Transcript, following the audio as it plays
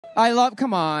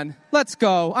Come on, let's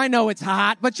go. I know it's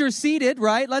hot, but you're seated,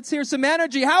 right? Let's hear some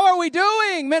energy. How are we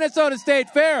doing, Minnesota State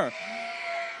Fair?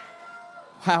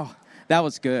 Wow, that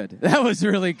was good. That was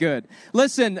really good.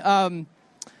 Listen,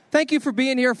 thank you for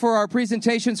being here for our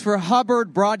presentations for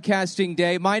Hubbard Broadcasting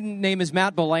Day. My name is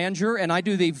Matt Belanger, and I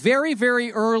do the very,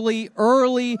 very early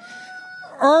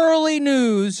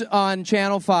news on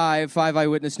Channel 5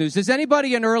 Eyewitness News. Is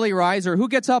anybody an early riser? Who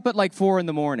gets up at like 4 in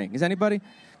the morning? Is anybody?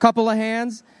 Couple of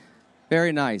hands?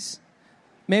 Very nice.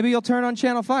 Maybe you'll turn on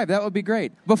Channel 5. That would be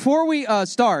great. Before we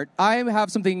start, I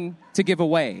have something to give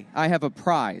away. I have a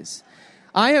prize.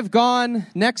 I have gone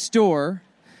next door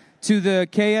to the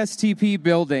KSTP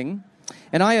building,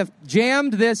 and I have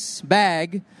jammed this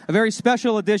bag, a very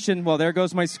special edition. Well, there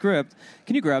goes my script.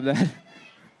 Can you grab that?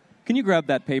 Can you grab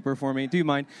that paper for me? Do you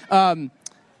mind? A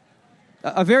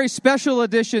very special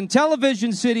edition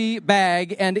Television City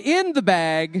bag, and in the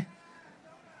bag,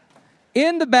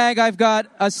 I've got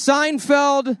a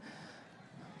Seinfeld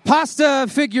pasta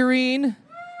figurine.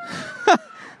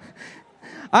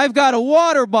 I've got a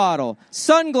water bottle,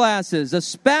 sunglasses, a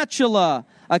spatula,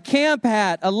 a camp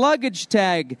hat, a luggage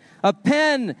tag, a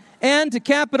pen, and to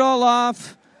cap it all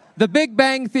off, The Big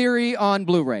Bang Theory on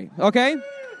Blu-ray, okay?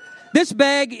 This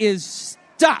bag is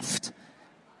stuffed,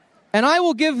 and I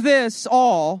will give this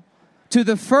all to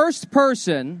the first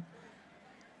person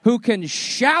who can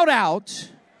shout out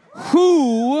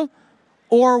who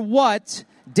or what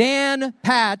Dan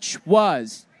Patch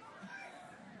was.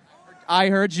 I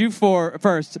heard you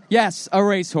first. Yes, a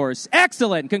racehorse.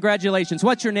 Excellent. Congratulations.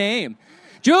 What's your name?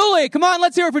 Julie. Come on,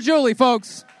 let's hear it for Julie,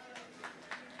 folks.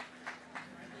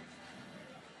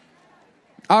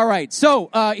 All right, so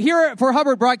here for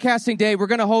Hubbard Broadcasting Day, we're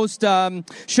going to host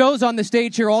shows on the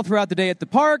stage here all throughout the day at the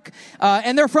park,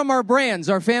 and they're from our brands,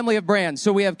 our family of brands.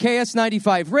 So we have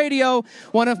KS95 Radio,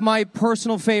 one of my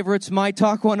personal favorites, My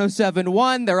Talk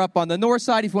 107.1. They're up on the north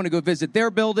side if you want to go visit their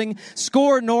building.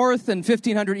 Score North and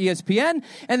 1500 ESPN.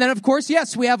 And then, of course,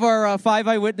 yes, we have our 5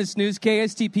 Eyewitness News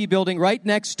KSTP building right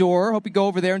next door. Hope you go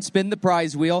over there and spin the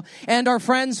prize wheel. And our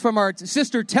friends from our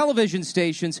sister television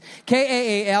stations,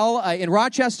 KAAL in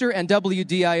Rochester, and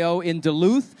WDIO in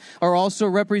Duluth are also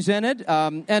represented.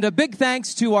 And a big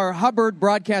thanks to our Hubbard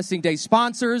Broadcasting Day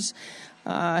sponsors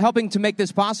helping to make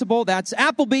this possible. That's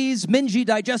Applebee's, Minji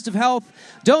Digestive Health,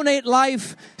 Donate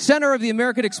Life, Center of the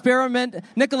American Experiment,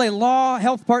 Nicolay Law,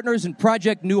 Health Partners, and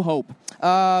Project New Hope.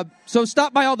 So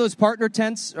stop by all those partner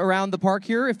tents around the park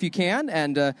here if you can.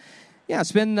 And,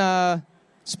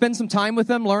 spend some time with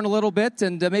them, learn a little bit,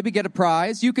 and maybe get a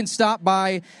prize. You can stop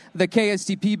by the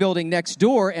KSTP building next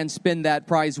door and spin that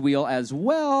prize wheel as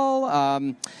well.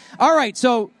 All right,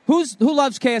 so who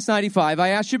loves KS95? I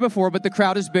asked you before, but the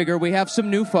crowd is bigger. We have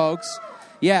some new folks.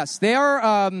 Yes, they are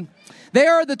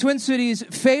the Twin Cities'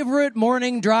 favorite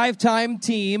morning drive time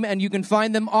team, and you can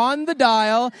find them on the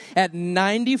dial at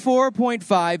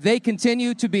 94.5. They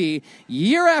continue to be,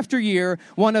 year after year,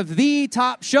 one of the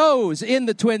top shows in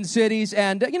the Twin Cities.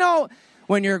 And,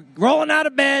 when you're rolling out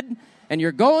of bed and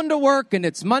you're going to work and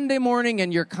it's Monday morning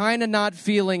and you're kind of not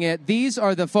feeling it, these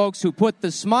are the folks who put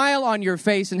the smile on your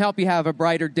face and help you have a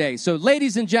brighter day. So,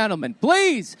 ladies and gentlemen,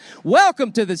 please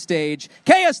welcome to the stage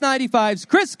KS95's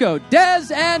Crisco,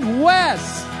 Des, and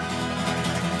Wes.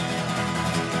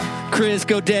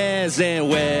 Crisco, Des, and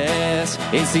Wes.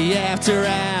 It's the After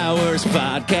Hours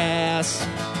podcast.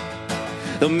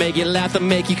 They'll make you laugh, they'll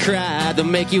make you cry, they'll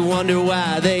make you wonder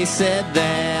why they said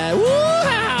that.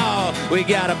 Woo-how! We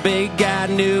got a big guy,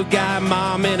 new guy,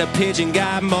 mom, and a pigeon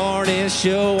guy morning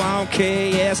show on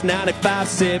KS95.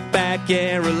 Sit back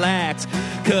and relax,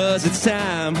 'cause it's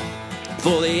time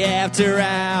for the After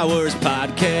Hours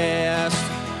podcast.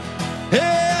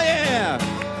 Hell yeah!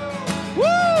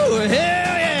 Woo! Hell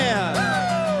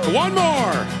yeah! Woo! One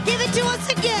more! Give it to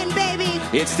us again, baby!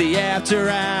 It's the After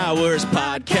Hours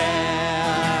podcast.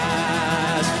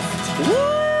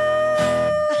 Woo!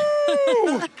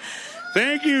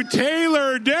 Thank you,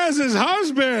 Taylor, Dez's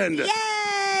husband.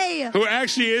 Yay! Who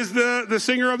actually is the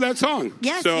singer of that song.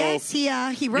 Yes, so, yes, he wrote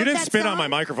that song. You didn't spit on my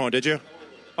microphone, did you?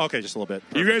 Okay, just a little bit.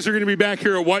 You guys are going to be back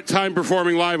here at what time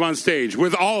performing live on stage?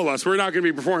 With all of us. We're not going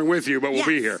to be performing with you, but we'll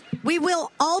be here. We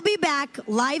will all be back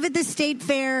live at the State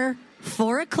Fair,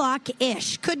 4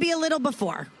 o'clock-ish. Could be a little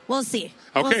before. We'll see.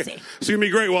 Okay. We'll see. It's going to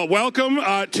be great. Well, welcome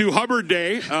to Hubbard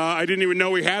Day. I didn't even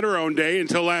know we had our own day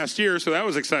until last year, so that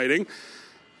was exciting.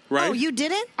 Right? Oh, you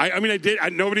didn't? I did.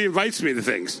 Nobody invites me to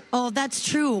things. Oh, that's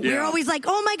true. Yeah. We're always like,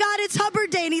 oh, my God, it's Hubbard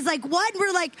Day. And he's like, what? And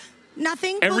we're like,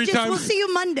 nothing. Every time we'll see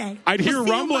you Monday. I'd hear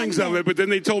rumblings of it, but then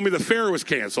they told me the fair was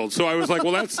canceled. So I was like,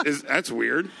 well, that's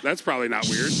weird. That's probably not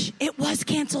weird. It was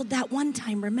canceled that one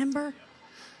time, remember?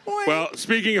 Well,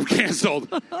 speaking of canceled,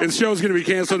 the show's going to be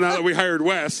canceled now that we hired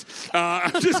Wes.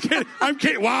 I'm just kidding. I'm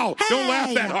kidding. Wow. Hey. Don't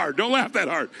laugh that hard. Don't laugh that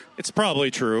hard. It's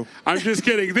probably true. I'm just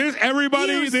kidding.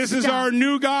 This is our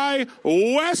new guy,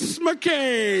 Wes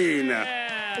McCain.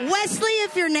 Wesley,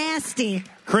 if you're nasty.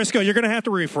 Crisco, you're going to have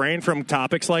to refrain from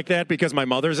topics like that because my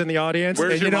mother's in the audience.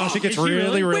 Where's and your mom? she gets Is she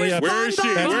really upset. Where is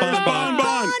she? That's Where's Bon.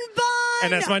 Bon?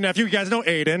 And that's my nephew. You guys know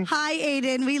Aiden. Hi,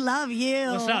 Aiden. We love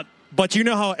you. What's up? But you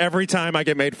know how every time I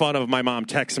get made fun of, my mom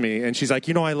texts me, and she's like,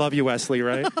 I love you, Wesley,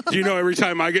 right? Do you know every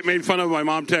time I get made fun of, my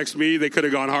mom texts me, they could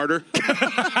have gone harder?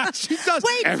 She does.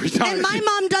 Wait, every time. and my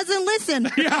mom doesn't listen.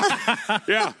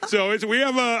 Yeah. So we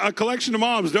have a collection of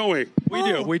moms, don't we?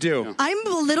 We do. I'm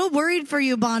a little worried for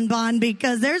you, Bon Bon,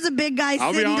 because there's a big guy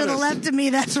I'll be sitting to the honest. left of me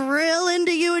that's real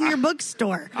into you in your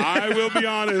bookstore. I will be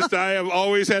honest. I have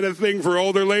always had a thing for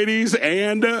older ladies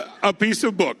and a piece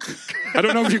of book. I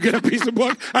don't know if you get a piece of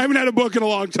book. I haven't had a book in a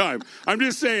long time. I'm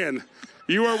just saying,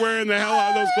 you are wearing the hell out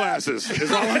of those glasses,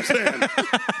 is all I'm saying.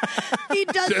 He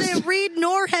doesn't read,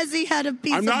 nor has he had a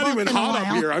piece I'm of not book even in a hot up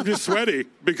while. here. I'm just sweaty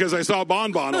because I saw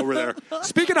Bon Bon over there.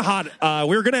 Speaking of hot,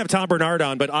 we were going to have Tom Bernard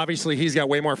on, but obviously he's got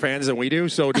way more fans than we do.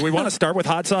 So do we want to start with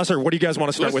hot sauce, or what do you guys want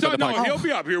to start with? He'll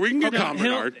be up here. We can get Tom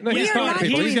Bernard. He's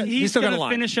still got a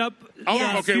line. Finish up.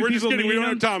 Oh, okay. We're just kidding. We don't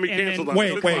have Tom. He canceled us.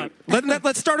 Wait.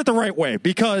 Let's start it the right way,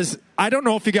 because I don't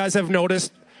know if you guys have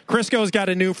noticed, Crisco's got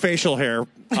a new facial hair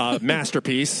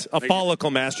masterpiece, a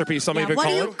follicle masterpiece. Some even What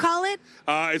call do it. you call it?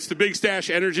 It's the Big Stash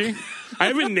Energy. I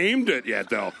haven't named it yet,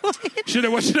 though.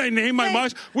 What should I name my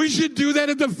mustache? We should do that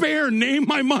at the fair. Name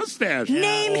my mustache.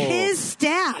 Name his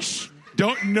stash.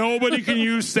 Nobody can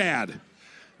use sad.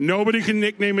 Nobody can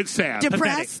nickname it sad.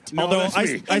 Depressed. No, Although that's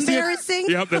me. I see Embarrassing.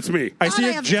 Yep, that's me. I see I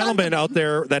a have gentleman out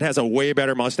there that has a way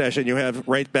better mustache than you have,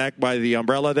 right back by the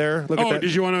umbrella there. Look at Oh, that.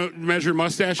 did you want to measure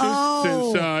mustaches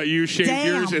since you shaved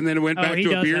yours and then went back he to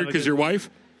a does beard have a because good your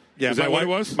wife? Yeah, Is that what it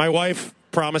was? My wife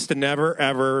promised to never,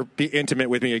 ever be intimate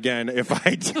with me again if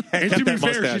I And kept to be that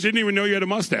fair, she mustache. didn't even know you had a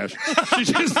mustache. She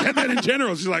just said that in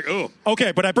general. She's like, oh.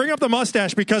 Okay, but I bring up the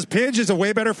mustache because Pidge is a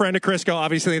way better friend of Crisco,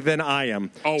 obviously, than I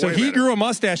am. Oh, so way he better. grew a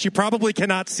mustache. You probably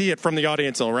cannot see it from the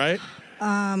audience, though, right?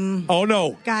 Oh,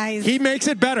 no. Guys. He makes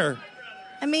it better.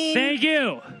 I mean, Thank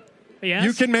you. Yes.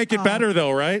 You can make it better,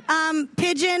 though, right?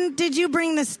 Pigeon, did you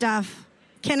bring the stuff?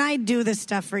 Can I do the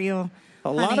stuff for you?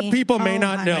 A lot of people may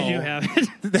not honey. know I do have it.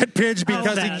 that Pidge,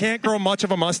 because he bad. can't grow much of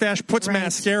a mustache, puts Right.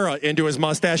 mascara into his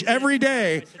mustache every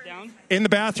day Sit down. in the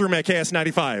bathroom at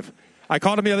KS95. I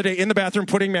caught him the other day in the bathroom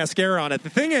putting mascara on it. The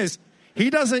thing is,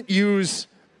 he doesn't use,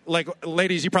 like,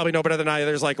 ladies, you probably know better than I,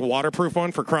 there's like a waterproof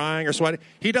one for crying or sweating.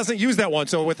 He doesn't use that one.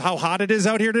 So with how hot it is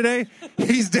out here today,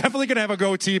 he's definitely going to have a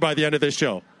goatee by the end of this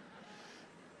show.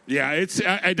 Yeah,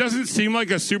 it doesn't seem like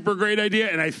a super great idea,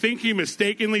 and I think he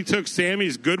mistakenly took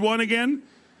Sammy's good one again.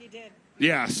 He did.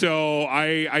 Yeah, so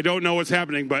I don't know what's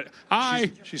happening, but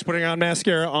She's putting on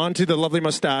mascara onto the lovely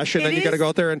mustache, and then you got to go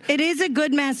out there and... It is a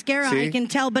good mascara, See? I can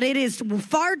tell, but it is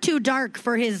far too dark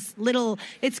for his little.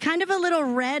 It's kind of a little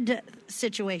red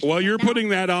situation. While you're now. putting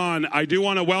that on, I do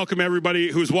want to welcome everybody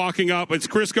who's walking up. It's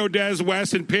Crisco, Des,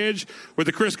 Wes, and Pidge with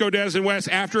the Crisco, Des, and Wes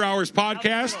After Hours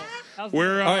podcast.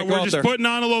 We're All right, go out just there. putting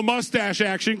on a little mustache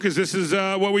action because this is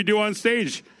what we do on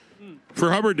stage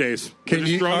for Hubbard Days. Can We're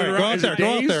just you- throwing all it right, around. go out Is there, it go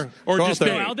out days there. or Go just out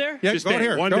there. day? Go out there? Yeah, Just go out day.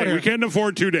 here, One go day. out here. We can't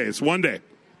afford 2 days. One day.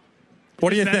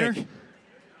 What do you Better? think?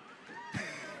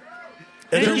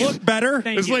 Does it look better?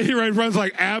 Thank This you. lady right in front's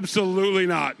like, absolutely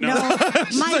not. No. No,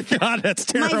 my, God,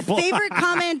 that's my terrible. favorite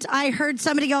comment, I heard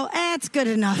somebody go, it's good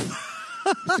enough.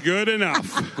 It's good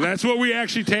enough. That's what we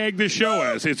actually tag this show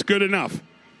as. It's good enough.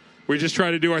 We just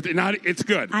try to do our thing. It's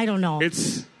good. I don't know.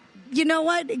 It's. You know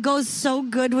what? It goes so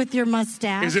good with your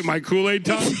mustache. Is it my Kool-Aid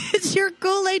tongue? It's your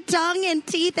Kool-Aid tongue and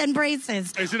teeth and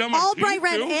braces. Is it on my all teeth, bright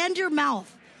red too? and your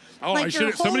mouth. Oh, Like I your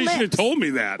should. whole Somebody should have lips. told me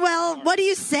that. Well, what do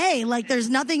you say? Like, there's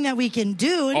nothing that we can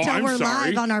do until I'm we're sorry.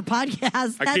 live on our podcast.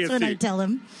 I That's can't when I see. tell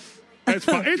him. It's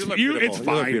fine. It's look you. beautiful. It's You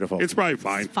look fine. beautiful. It's probably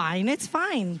fine. Fine, it's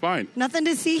fine. Fine. Nothing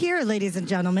to see here, ladies and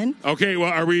gentlemen. Okay.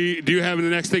 Well, are we? Do you have the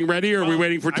next thing ready, or are we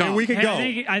waiting for I Tom? mean, we can go.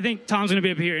 I think Tom's going to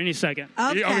be up here any second.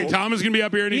 Okay. Okay. Tom is going to be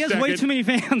up here any He has second. way too many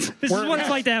fans. This is what it's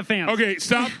like to have fans. Okay.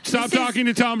 Stop is- talking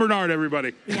to Tom Bernard,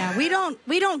 everybody. Yeah, we don't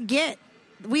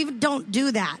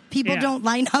do that. People Yeah. don't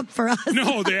line up for us.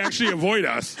 No, they actually avoid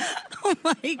us. Oh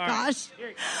my gosh.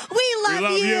 We love,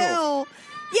 love you.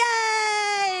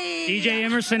 Yay! DJ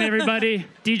Emerson, everybody.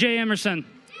 DJ Emerson.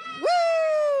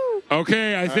 Woo!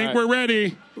 Okay. I think right. we're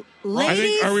ready.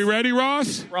 Ladies. Are we ready,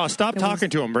 Ross? Ross, stop talking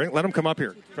to him. Let him come up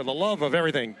here. For the love of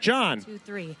everything. John. 2,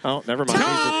 3. Oh, never mind.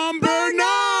 Tom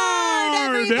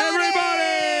Bernard,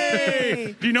 everybody!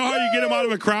 Hey! Do you know how you get him out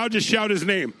of a crowd? Just shout his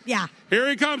name. Yeah. Here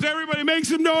he comes. Everybody make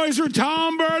some noise for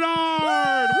Tom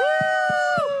Bernard.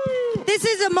 Woo! This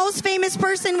is the most famous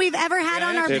person we've ever had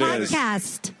on our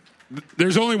podcast.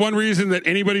 There's only one reason that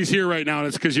anybody's here right now, and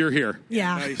it's because you're here.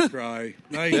 Yeah. Nice try.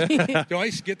 Nice. Do I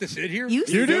get to sit here? You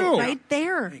do. Right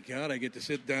there. Thank God I get to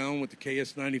sit down with the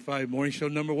KS95 Morning Show,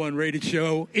 #1 rated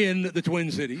show in the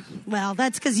Twin Cities. Well,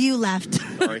 that's because you left.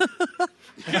 Sorry.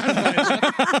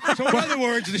 So in other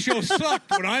words, the show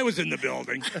sucked when I was in the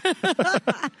building.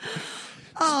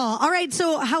 Oh, all right.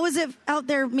 So how is it out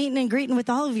there meeting and greeting with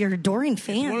all of your adoring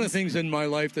fans? It's one of the things in my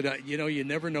life that, you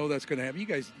never know that's going to happen. You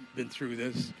guys have been through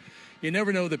this. You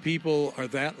never know that people are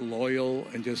that loyal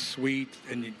and just sweet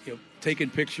and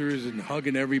taking pictures and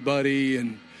hugging everybody.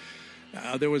 And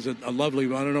there was a lovely,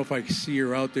 I don't know if I see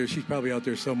her out there. She's probably out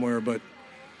there somewhere, but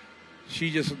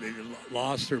she just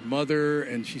lost her mother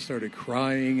and she started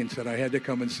crying and said, I had to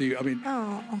come and see you. I mean,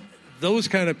 those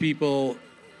kind of people,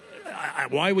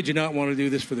 why would you not want to do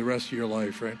this for the rest of your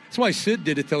life, right? That's why Sid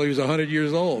did it till he was 100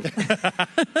 years old.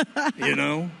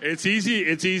 It's easy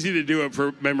to do it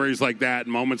for memories like that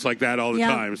and moments like that all the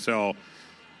time. So,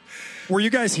 were you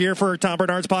guys here for Tom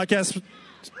Bernard's podcast?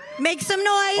 Make some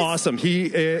noise. Awesome.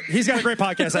 He's got a great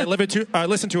podcast. I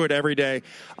listen to it every day.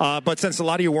 But since a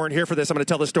lot of you weren't here for this, I'm going to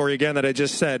tell the story again that I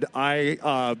just said.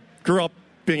 I grew up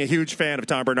being a huge fan of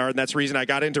Tom Bernard, and that's the reason I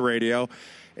got into radio.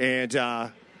 And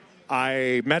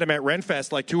I met him at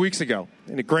Renfest like 2 weeks ago.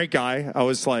 And a great guy. I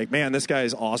was like, man, this guy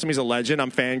is awesome. He's a legend.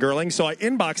 I'm fangirling. So I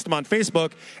inboxed him on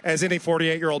Facebook, as any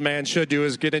 48-year-old man should do,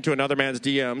 is get into another man's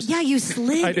DMs. Yeah, you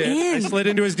slid I did. in. I slid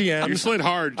into his DMs. You slid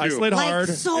hard, too. I slid hard.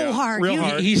 So hard. Real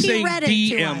hard. He's He saying read it to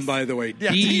DM, us. by the way.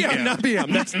 Yeah, DM, not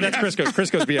BM. That's Crisco's.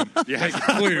 Crisco's BM. Yeah,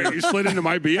 clear. You slid into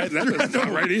my BM. That's not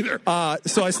right either.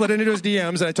 So I slid into his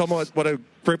DMs, and I told him what a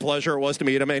great pleasure it was to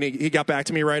meet him, and he got back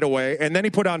to me right away. And then he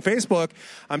put on Facebook,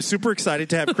 I'm super excited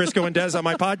to have Crisco and Des on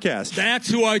my podcast. That's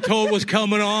who I told was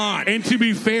coming on. And to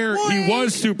be fair, he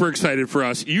was super excited for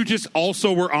us. You just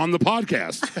also were on the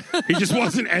podcast. He just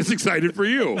wasn't as excited for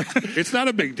you. It's not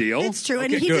a big deal. It's true.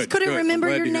 And he just couldn't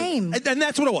remember your name. And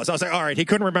that's what it was. I was like, all right, he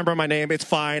couldn't remember my name. It's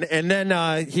fine. And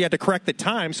then he had to correct the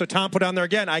time. So Tom put on there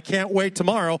again, I can't wait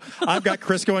tomorrow. I've got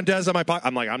Crisco and Des on my podcast.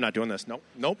 I'm like, I'm not doing this.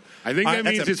 Nope. I think that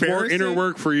means it's more inner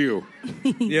work for you.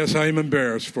 Yes, I am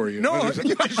embarrassed for you. No, I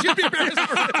should be embarrassed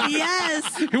for it.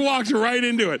 Yes. He walks right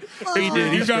into it. He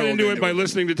did. He got into it by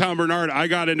listening to Tom Bernard. I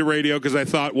got into radio because I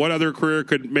thought, what other career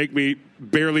could make me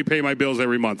barely pay my bills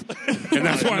every month? And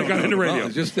that's why I got into radio.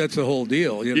 That's the whole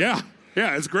deal. Yeah,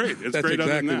 it's great. It's that's great.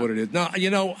 Exactly what it is.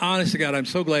 No, honest to God, I'm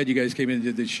so glad you guys came in and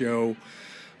did this show.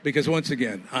 Because once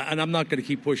again, and I'm not going to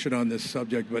keep pushing on this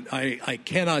subject, but I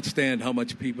cannot stand how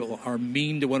much people are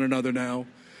mean to one another now.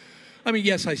 I mean,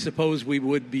 yes, I suppose we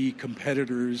would be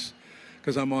competitors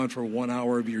because I'm on for 1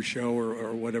 hour of your show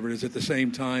or whatever it is at the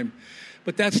same time.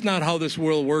 But that's not how this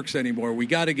world works anymore. We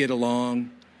got to get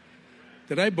along.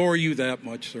 Did I bore you that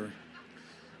much, sir?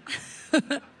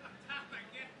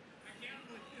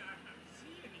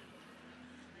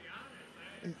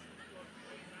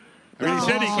 I mean, he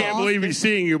said he can't believe he's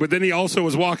seeing you, but then he also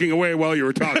was walking away while you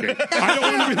were talking. I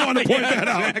don't even want to point that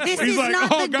out. This He's is like, not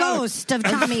the ghost of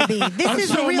Tommy B. This I'm is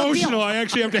so the real emotional. deal. I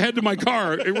actually have to head to my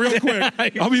car real quick.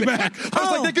 I'll be back. I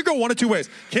was like, that could go one of two ways.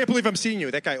 Can't believe I'm seeing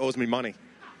you. That guy owes me money.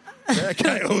 That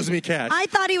guy owes me cash. I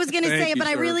thought he was going to say it, but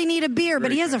I really need a beer.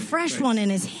 But he has a fresh one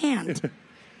in his hand.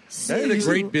 It's a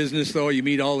great business, though. You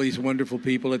meet all these wonderful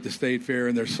people at the State Fair,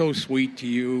 and they're so sweet to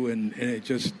you. And it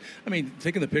just, I mean,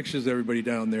 taking the pictures of everybody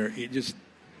down there, it just,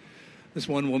 this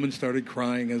one woman started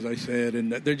crying, as I said,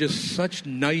 and they're just such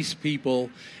nice people.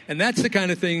 And that's the kind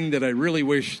of thing that I really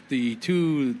wish the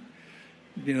two,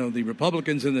 the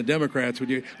Republicans and the Democrats would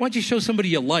do. Why don't you show somebody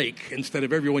you like instead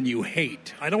of everyone you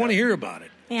hate? I don't want to hear about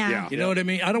it. Yeah. You know what I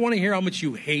mean? I don't want to hear how much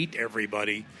you hate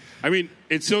everybody. I mean,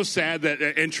 it's so sad that,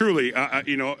 and truly,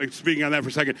 speaking on that for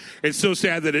a second, it's so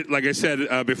sad that, like I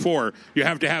said before, you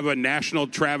have to have a national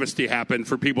travesty happen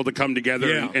for people to come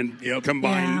together and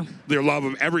combine their love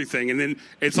of everything. And then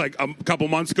it's like a couple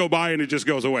months go by and it just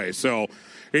goes away. So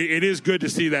it is good to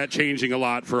see that changing a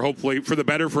lot hopefully for the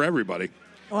better for everybody.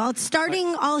 Well, it's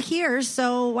starting all here,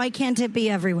 so why can't it be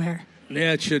everywhere?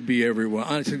 Yeah, it should be everywhere.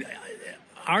 Honestly,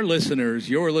 our listeners,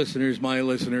 your listeners, my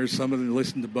listeners, some of them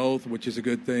listen to both, which is a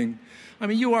good thing. I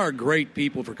mean, you are great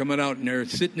people for coming out in there,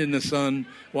 sitting in the sun,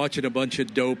 watching a bunch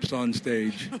of dopes on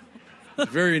stage.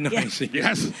 Very nice.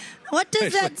 Yes. What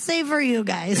does that say for you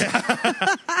guys?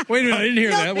 Wait a minute, I didn't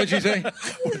hear that. What'd you say?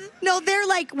 No, they're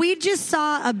like, we just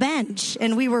saw a bench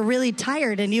and we were really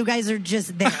tired and you guys are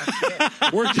just there.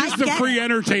 We're just the free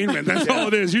entertainment. That's all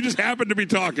it is. You just happen to be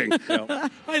talking.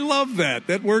 I love that.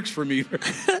 That works for me.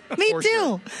 Me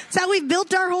too. It's how we've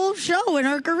built our whole show and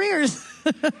our careers.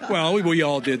 Well, we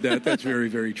all did that. That's very,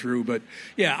 very true. But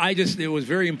yeah, it was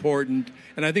very important,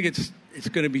 and I think it's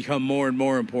going to become more and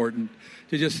more important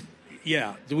to just.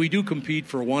 Yeah, we do compete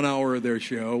for 1 hour of their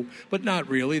show, but not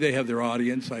really. They have their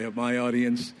audience. I have my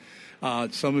audience.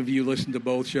 Some of you listen to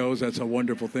both shows. That's a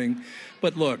wonderful thing.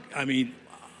 But look, I mean,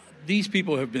 these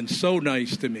people have been so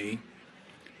nice to me,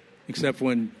 except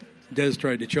when Des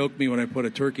tried to choke me when I put a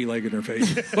turkey leg in her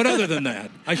face. But other than that,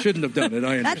 I shouldn't have done it.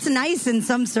 That's nice in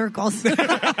some circles.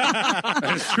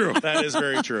 That's true. That is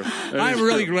very true. I'm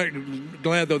really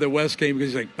glad, though, that Wes came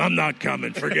because he's like, I'm not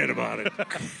coming. Forget about it.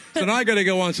 So now I got to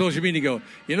go on social media and go,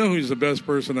 you know who's the best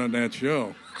person on that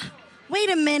show? Wait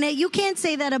a minute. You can't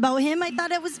say that about him. I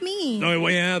thought it was me. No,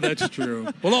 well, yeah, that's true.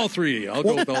 Well, all three. I'll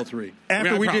go with all three. I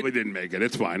probably didn't make it.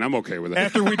 It's fine. I'm okay with it.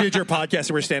 After we did your podcast and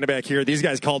we were standing back here, these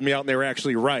guys called me out and they were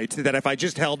actually right. That if I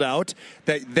just held out,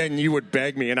 that then you would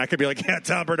beg me. And I could be like, yeah,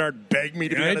 Tom Bernard begged me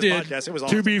to be on his podcast. It was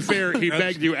awesome. To be fair, he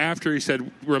begged you after he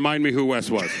said, remind me who Wes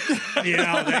was.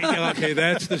 Yeah, okay,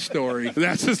 that's the story.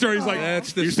 That's the story. He's like,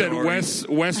 that's the you story. Said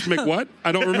Wes McWhat?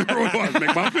 I don't remember what it was.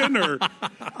 McMuffin or?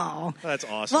 Oh. That's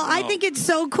awesome. Well, I think it's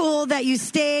so cool that you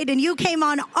stayed and you came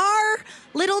on our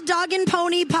little Dog and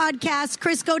Pony podcast,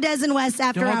 Crisco, Des, and Wes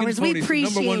After Dog Hours. and We Pony's appreciate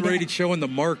the number one it. rated show in the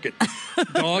market.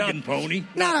 Dog and Pony.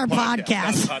 Not our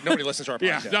podcast. Nobody listens to our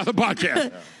podcast. Yeah, not the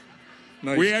podcast.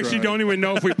 Nice we actually try. don't even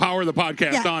know if we power the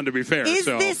podcast on, to be fair. Is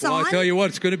so. this Well, on? I tell you what,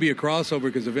 it's going to be a crossover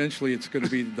because eventually it's going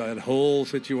to be that whole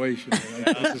situation.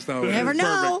 That's just how it You never is.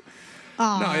 know.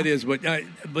 No, it is, but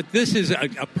this is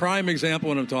a prime example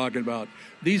of what I'm talking about.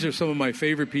 These are some of my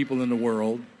favorite people in the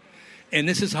world, and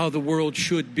this is how the world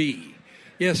should be.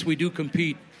 Yes, we do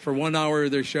compete for 1 hour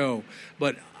of their show,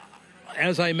 but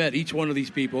as I met each one of these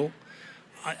people,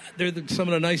 they're some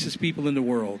of the nicest people in the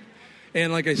world.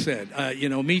 And like I said,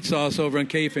 Meat Sauce over on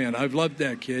K-Fan, I've loved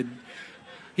that kid.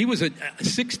 He was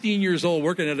 16 years old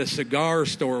working at a cigar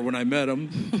store when I met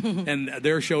him, and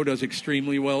their show does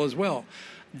extremely well as well.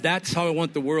 That's how I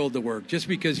want the world to work. Just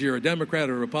because you're a Democrat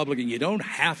or a Republican, you don't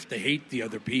have to hate the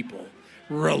other people.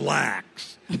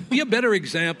 Relax. Be a better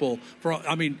example.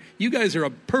 You guys are a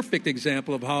perfect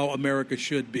example of how America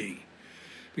should be.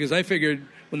 Because I figured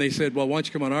when they said, well, why don't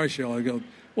you come on our show? I go,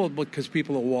 well, because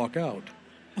people will walk out.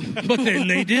 But then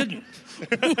they didn't,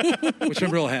 which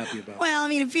I'm real happy about. Well, I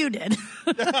mean, if you did.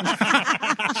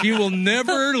 She will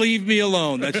never leave me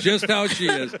alone. That's just how she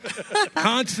is.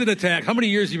 Constant attack. How many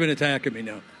years have you been attacking me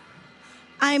now?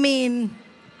 I mean,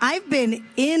 I've been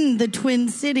in the Twin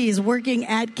Cities working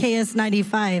at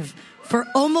KS95 for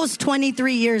almost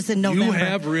 23 years in November. You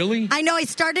have, really? I know. I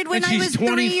started when And I was she's 3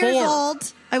 24. years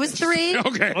old. I was 3.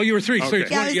 Okay. Oh, you were 3. Okay. So you're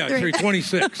 20, Yeah, I was 3.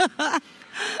 26.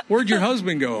 Where'd your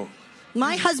husband go?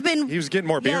 My husband. He was getting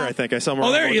more beer, Yeah. I think. I saw him.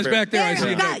 Oh, there he is beer. back there. I see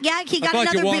him. He got I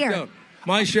thought you another walked beer. out.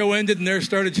 My show ended and there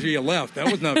started. She left.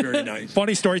 That was not very nice.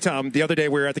 Funny story, Tom. The other day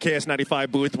we were at the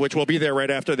KS95 booth, which will be there right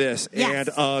after this. Yes.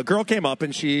 And a girl came up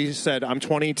and she said, I'm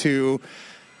 22.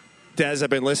 Des, I've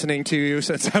been listening to you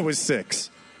since I was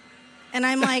 6. And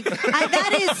I'm like,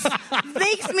 that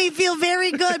makes me feel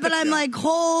very good, but I'm like,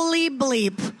 holy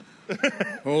bleep.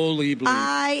 Holy bleep.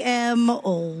 I am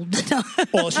old.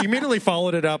 Well, she immediately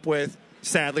followed it up with,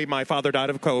 sadly, my father died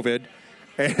of COVID,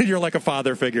 and you're like a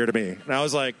father figure to me. And I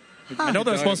was like, I know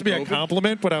that's supposed to be a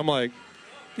compliment, but I'm like,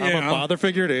 I'm a father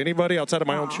figure to anybody outside of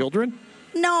my own children?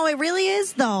 No, it really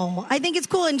is, though. I think it's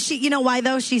cool. And she, you know why,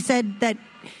 though? She said that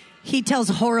he tells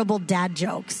horrible dad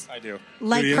jokes. I do.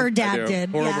 Like Do you? her I dad do. did.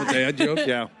 Horrible Yeah. dad joke?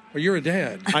 Yeah. Well, you're a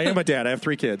dad. I am a dad. I have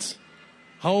 3 kids.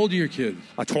 How old are your kids?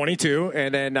 22,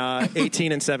 and then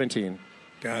 18 and 17.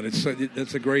 God,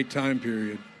 that's a great time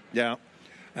period. Yeah.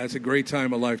 That's a great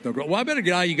time of life. No, well, I better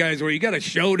get out, you guys, where you got a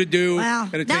show to do. Wow.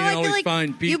 Entertain Now I all feel these like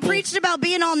fine people. you preached about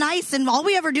being all nice, and all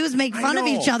we ever do is make fun of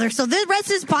know. each other. So the rest of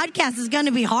this podcast is going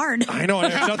to be hard. I know. I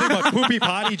have nothing but poopy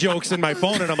potty jokes in my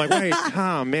phone, and I'm like, wait,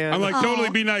 Tom, man. I'm like, totally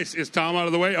be nice. Is Tom out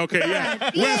of the way? Okay,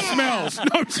 yeah. Yeah. Wes smells. No,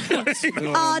 I'm just kidding.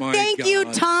 Oh, my Thank God.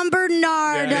 you, Tom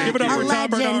Bernard. Yeah, give it up a for Tom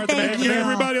legend. Bernard, the Thank man. you.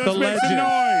 Everybody, let's The make some legend.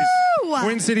 noise. Woo!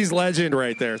 Twin Cities legend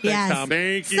right there. Thanks, Yes. Tom.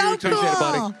 Thank you, So Tom. cool.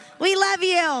 buddy. We love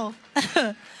you.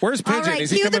 Where's Pigeon? All right,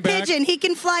 Is he cue coming the back? pigeon. He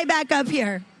can fly back up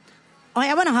here. Oh,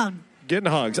 I want a hug. Getting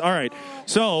hugs. All right.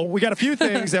 So we got a few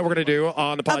things that we're going to do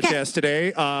on the podcast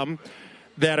today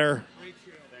that are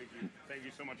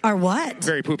Or what?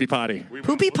 very poopy potty.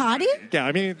 Poopy potty? Yeah,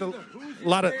 I mean, a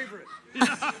lot of...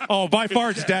 Oh, by far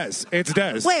it's Des. It's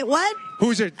Des. Wait, what?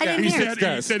 Who's it? I didn't He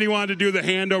hear. said he wanted to do the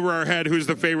hand over our head. Who's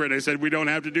the favorite? I said we don't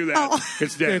have to do that. Oh.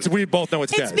 It's Des. We both know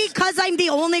it's It's Des. because I'm the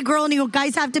only girl, and you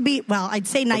guys have to be. Well, I'd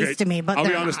say nice Okay, to me, but I'll be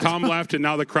they're honest. not. Tom left, and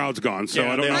now the crowd's gone. So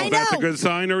Yeah, I don't know I if that's a know. good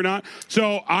sign or not.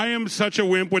 So I am such a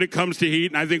wimp when it comes to heat,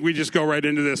 and I think we just go right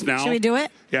into this now. Should we do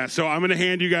it? Yeah. So I'm going to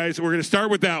hand you guys. We're going to start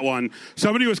with that one.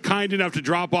 Somebody was kind enough to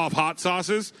drop off hot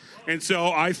sauces, and so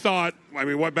I thought, I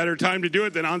mean, what better time to do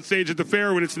it than on stage at the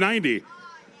fair when it's 90?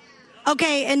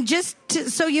 Okay, and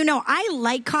so you know, I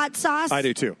like hot sauce. I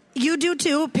do too. You do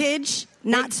too, Pidge.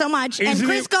 Not so much. And Isn't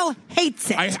it- Crisco hates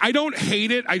it. I don't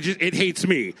hate it. It hates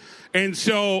me. And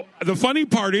so the funny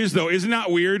part is, though, isn't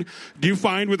that weird? Do you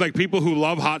find with like people who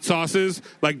love hot sauces,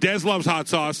 like Des loves hot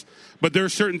sauce, but there are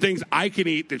certain things I can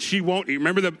eat that she won't eat.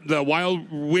 Remember the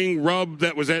wild wing rub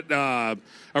that was at a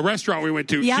restaurant we went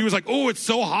to? Yep. She was like, "Oh, it's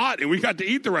so hot," and we got to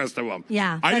eat the rest of them.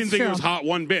 Yeah, I didn't that's think it true. was hot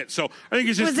one bit. So I think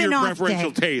it's It just was your an off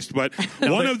preferential day. taste. But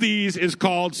one of these is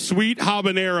called sweet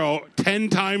habanero, 10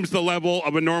 times the level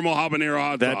of a normal habanero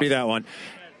hot sauce. That'd be that one.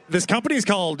 This company's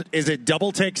called, is it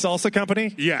Double Take Salsa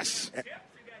Company? Yes.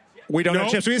 We don't No.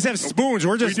 have chips. We just have spoons.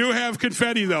 We're We just. do have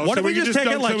confetti, though, What so if we we can just take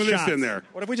dunk it like some of shots? this in there.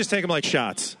 What if we just take them like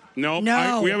shots? No,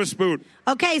 No. we have a spoon.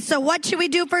 Okay, so what should we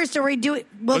do first? Or we'll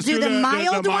Let's do the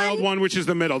mild one, which is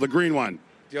the middle, the green one.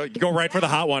 You go right for the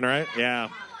hot one, right? Yeah.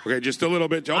 Okay, just a little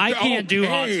bit. I can't do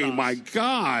hot Hey, sauce. my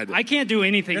God. I can't do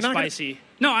anything You're not gonna- spicy.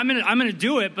 No, I'm gonna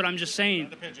do it, but I'm just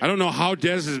saying. I don't know how Des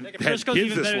has had Crisco's kids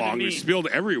even this better than long. me. We spilled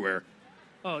everywhere.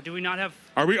 Oh, do we not have?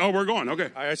 Are we? Oh, we're going. Okay.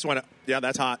 I just want to. Yeah,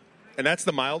 that's hot. And that's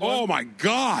the mild one? Oh, my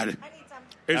God. It's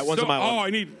That one's so, a mild Oh, one.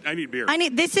 I need beer.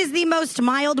 This is the most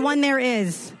mild one there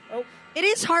is. Oh. It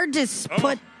is hard to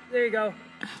put. There you go.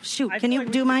 Shoot, can you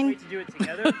do mine? To do it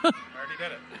together.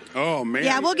 Oh, man.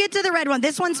 Yeah, we'll get to the red one.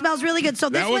 This one smells really good. So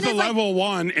this That was one a is like level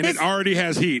one, and this- it already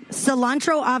has heat.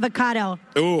 cilantro avocado.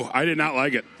 Ooh, I did not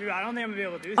like it. Dude, I don't think I'm gonna be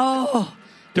able to do this. Oh,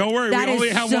 Don't worry, That we only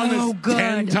is have so one that's good.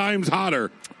 10 times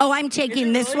hotter. I'm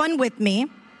taking this one with me.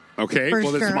 Okay, For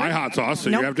well, this is sure. my hot sauce, so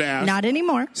Nope, you have to ask. Not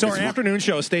anymore. So our afternoon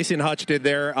show, Stacey and Hutch did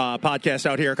their podcast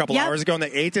out here a couple Yep. hours ago, and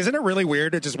they ate. Isn't it really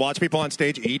weird to just watch people on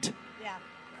stage eat? Yeah.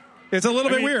 It's a little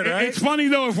I bit mean, weird, right? It's funnier,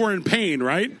 though, if we're in pain,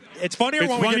 right? It's funnier,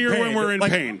 It's when, funnier we get when paid. we're in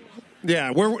Like, pain.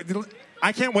 Yeah,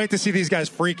 I can't wait to see these guys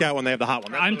freak out when they have the hot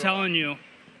one. I'm telling you.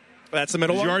 That's the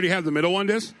middle Did one? you already have the middle one,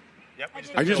 Dis? Yep,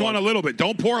 I just want a little bit.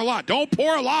 Don't pour a lot. Don't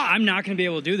pour a lot. I'm not gonna be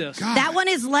able to do this. That one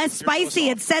is less spicy.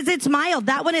 It says it's mild.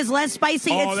 That one is less spicy.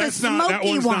 Oh, it's that's the not. smoky That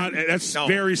one's one. not. That's No.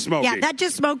 very smoky. Yeah, that's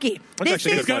just smoky. This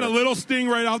actually is, It's got a little sting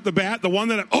right off the bat. The one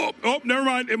that. Oh, never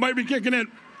mind. It might be kicking in.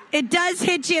 it does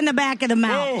hit you in the back of the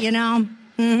mouth, Oh. you know?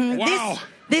 Wow.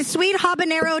 This sweet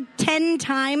habanero 10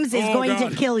 times is Oh, going God.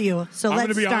 to kill you. So I'm let's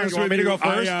gonna be start. honest You want me to go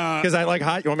first? I, Because I like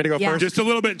hot. You want me to go Yeah. first? Just a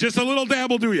little bit. Just a little dab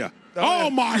will do you. Oh,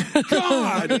 my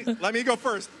God. Let me go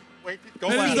first. Wait, go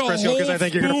That last, is a Crisco, because I whole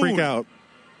think you're going to freak spoon. out.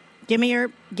 Give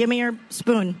me your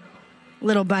spoon,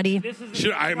 little buddy. This is.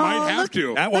 I might have look-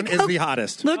 to. That one Look is how- the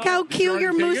hottest. Look how cute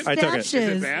your already taken? I took it. mustache Is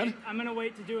it is. bad? I'm gonna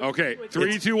wait to do it. Okay. Wait,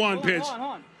 3, 2, 1, hold on, pitch. Hold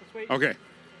on. Let's wait. Okay.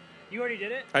 You already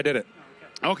did it. I did it.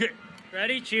 Okay.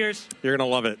 Ready? Cheers. You're going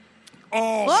to love it.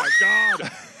 Oh, my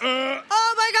God.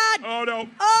 Oh my God! Oh, no.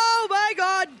 Oh my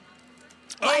God!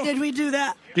 Why Oh. did we do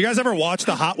that? You guys ever watch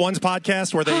the Hot Ones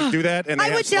podcast where they do that? And they I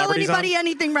have would tell celebrities anybody on?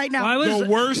 anything right now. Why was The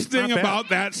worst thing not bad. about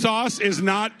that sauce is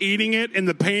not eating it and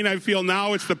the pain I feel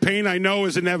now. It's the pain I know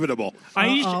is inevitable. I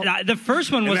used the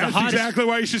first one was And the that's hottest. exactly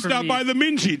why you should for stop me. by the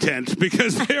Minji tent,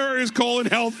 because there is colon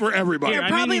health for everybody. Here, You're I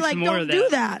may probably need like, some more don't of do that.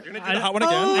 that. You're going to do the hot one Oh,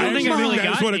 again? I don't think my it really That's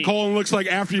got what me. a colon looks like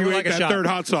after you Do it ate like a that shot. third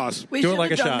hot sauce. We Do it should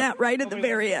like have a done shot. that right at the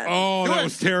very end. Oh, that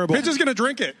was terrible. Pitch is going to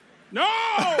drink it. No!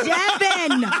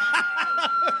 Devin,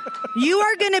 you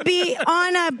are going to be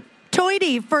on a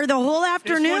toity for the whole This one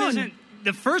afternoon. isn't.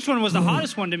 The first one was the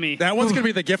hottest one to me. That one's going to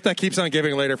be the gift that keeps on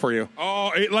giving later for you.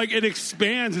 Oh, it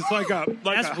expands. It's like a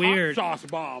That's hot weird. sauce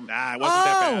bomb. Nah, it wasn't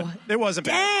that Oh, bad. It wasn't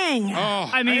bad. Dang. Oh, I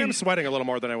I mean, am sweating a little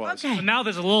more than I was. Okay. the mouth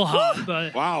is a little hot,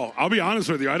 but wow. I'll be honest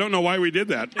with you. I don't know why we did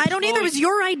that. I don't either. It was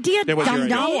your idea, It was your idea.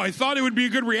 dum-dum. No, I thought it would be a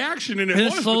good reaction, and it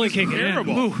it's was. slowly but this is kicking in.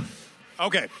 terrible. Ooh.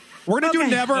 Okay. We're going to do Okay.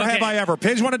 Never Have Okay. I Ever.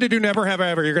 Pidge wanted to do Never Have I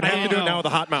Ever. You're going to have I to do it know. now with a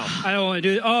hot mouth. I don't want to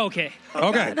do it. Oh, okay.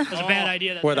 Okay. That's a bad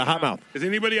idea. With a hot mouth. Is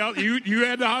anybody else? You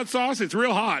had the hot sauce? It's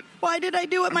real hot. Why did I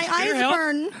do it? My eyes help?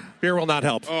 burn. Beer will not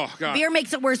help. Oh, God. Beer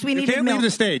makes it worse. We You needed can't milk. leave the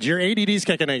stage. Your ADD's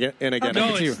kicking in again. No,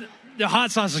 It's you. it's, the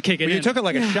hot sauce is kicking You in. took it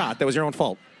like a shot. That was your own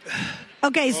fault.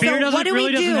 Okay, so Beer doesn't, what do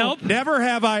really we do? doesn't help. Never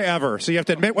have I ever. So you have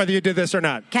to admit whether you did this or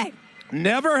not. Okay.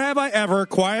 Never have I ever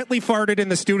quietly farted in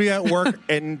the studio at work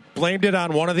and blamed it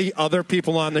on one of the other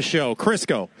people on the show.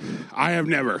 Crisco. I have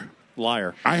never.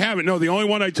 Liar. I haven't. No, the only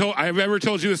one I have ever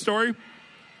told you the story.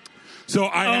 So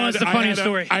it's a funny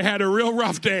story. I had a real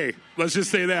rough day. Let's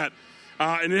just say that.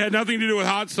 And it had nothing to do with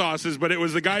hot sauces, but it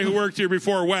was the guy who worked here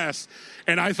before Wes.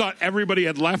 And I thought everybody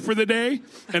had left for the day,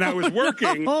 and I was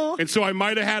working, and so I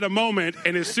might have had a moment.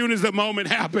 And as soon as the moment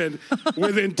happened,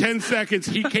 within 10 seconds,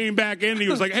 he came back in, and he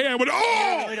was like, hey, I went,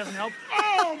 oh! It doesn't help.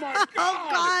 Oh, my God. Oh,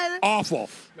 God.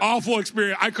 Awful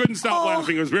experience. I couldn't stop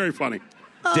laughing. It was very funny.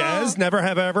 Des, never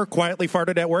have ever quietly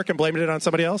farted at work and blamed it on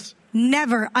somebody else?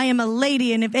 Never. I am a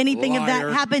lady, and if anything of that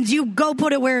Liar. happens, you go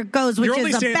put it where it goes, which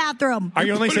is the bathroom. Are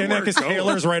you only Put it saying that where it because goes.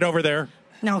 Taylor's right over there?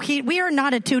 No, we are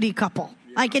not a tootie couple.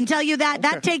 I can tell you that.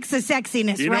 That takes the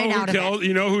sexiness right out of it.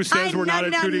 You know who says we're not a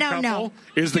tootie couple? No.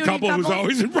 Is the Tootie couple who's couple?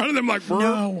 always in front of them like, brr.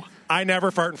 No. I never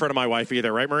fart in front of my wife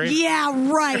either, right, Marie?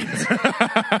 Yeah,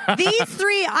 right. These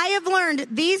three, I have learned,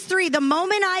 the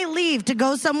moment I leave to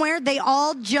go somewhere, they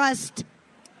all just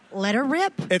let her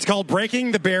rip. It's called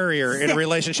breaking the barrier in a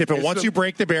relationship. And once you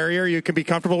break the barrier, you can be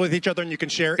comfortable with each other and you can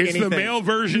share It's anything. the male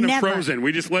version Never. of Frozen.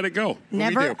 We just let it go.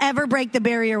 Never, ever break the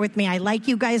barrier with me. I like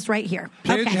you guys right here.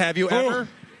 Pidge, have you ever?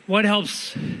 What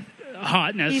helps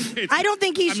hotness? I don't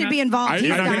think he should be involved. He's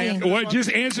dying. What?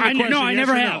 Just answer the question. No, I yes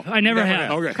never or have. no? I never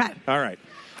have. Okay. Okay. All right.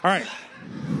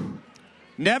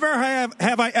 Never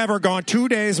have I ever gone 2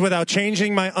 days without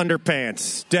changing my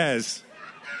underpants. Des.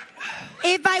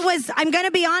 If I'm going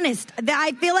to be honest.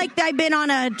 I feel like I've been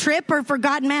on a trip or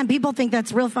forgotten. Man, people think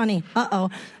that's real funny. Uh-oh.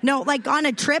 No, like on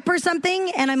a trip or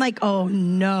something, and I'm like, oh,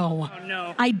 no. Oh,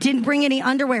 no. I didn't bring any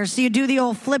underwear, so you do the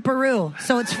old flipperoo,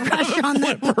 so it's fresh on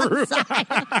the one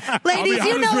side. Ladies,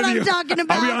 you know what I'm talking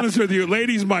about. I'll be honest with you.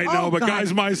 Ladies might know, Oh, but God.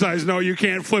 guys my size know you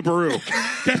can't flipperoo.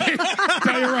 Okay?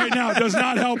 Tell you right now, it does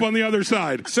not help on the other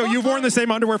side. So you've worn the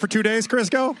same underwear for 2 days,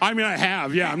 Crisco? I mean, I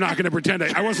have. Yeah, I'm not going to pretend.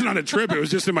 I wasn't on a trip. It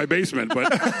was just in my basement, but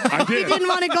I He did. didn't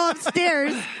want to go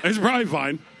upstairs. It's probably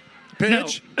fine.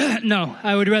 Pidge? No,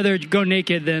 I would rather go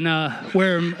naked than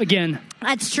wear them again.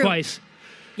 That's true. Twice.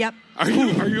 Yep. Are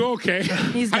you okay?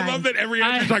 He's I dying. love that every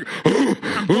answer's like,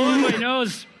 I'm blowing my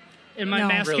nose, and my No.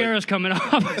 mascara's coming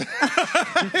off.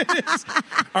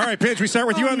 All right, Pidge, we start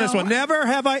with you on this no. one. Never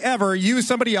have I ever used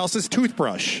somebody else's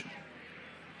toothbrush.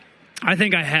 I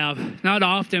think I have. Not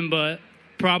often, but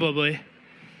probably.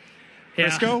 Yeah.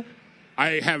 Crisco?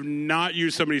 I have not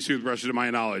used somebody's toothbrush to my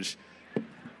knowledge.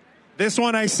 This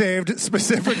one I saved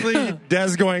specifically.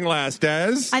 Des going last.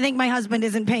 Des? I think my husband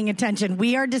isn't paying attention.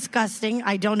 We are disgusting.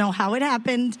 I don't know how it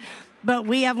happened, but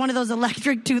we have one of those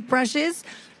electric toothbrushes,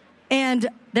 and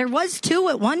there was two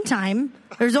at one time.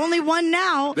 There's only one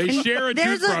now. They And share a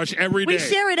there's toothbrush every We day.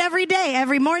 share it every day,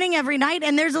 every morning, every night,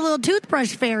 and there's a little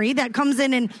toothbrush fairy that comes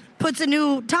in and puts a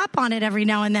new top on it every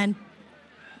now and then.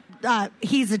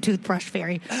 He's a toothbrush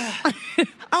fairy. I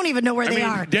don't even know where they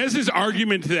are. Dez's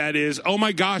argument to that is, oh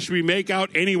my gosh, we make out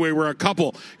anyway, we're a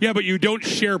couple. Yeah, but you don't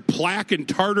share plaque and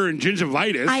tartar and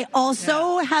gingivitis. I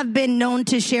also have been known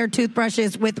to share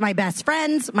toothbrushes with my best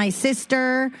friends, my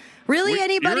sister, really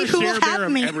anybody You're a who will Share Bear have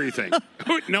of me. everything.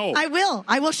 No. I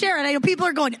will share it. I know people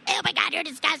are going, oh my God, you're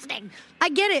disgusting. I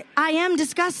get it. I am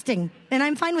disgusting, and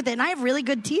I'm fine with it. And I have really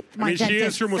good teeth, my I mean, she is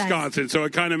dentist from says. Wisconsin, so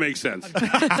it kind of makes sense.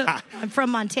 I'm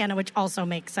from Montana, which also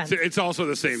makes sense. It's also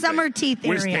the same Summer thing. teeth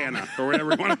area. Wistana, or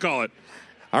whatever you want to call it.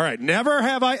 All right. Never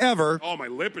have I ever Oh, my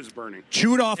lip is burning.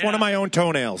 chewed off one of my own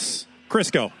toenails.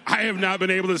 Crisco. I have not been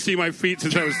able to see my feet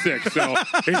since I was 6, so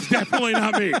it's definitely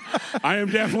not me. I am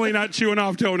definitely not chewing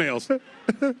off toenails.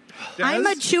 I'm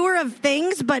a chewer of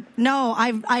things, but no,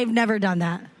 I've never done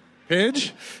that.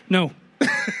 Pidge? No.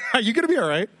 Are you going to be all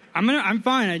right? I'm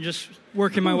fine. I'm just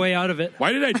working my way out of it.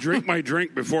 Why did I drink my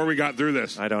drink before we got through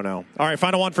this? I don't know. All right,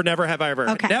 final one for never have I ever.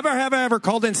 Okay. Never have I ever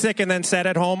called in sick and then sat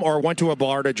at home or went to a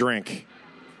bar to drink.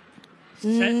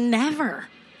 Never.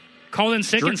 Called in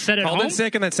sick and sat at Called home? in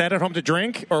sick and then sat at home to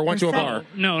drink or went to a sat- bar.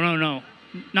 No.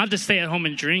 Not to stay at home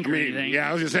and drink or anything. Yeah,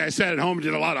 I was just saying I sat at home and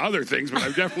did a lot of other things, but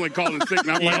I've definitely called in sick,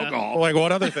 not for Yeah. alcohol. Like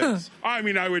what other things? I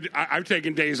mean, I've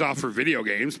taken days off for video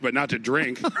games, but not to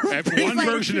drink. If one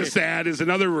version is sad is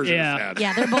another version Yeah. of sad.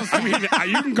 Yeah, they're both I mean,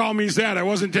 you can call me sad. I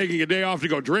wasn't taking a day off to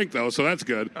go drink, though, so that's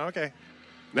good. Okay.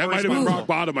 That might have been rock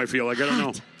bottom, I feel like. I don't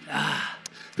know. I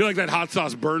feel like that hot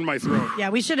sauce burned my throat.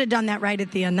 Yeah, we should have done that right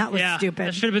at the end. That was Yeah, stupid.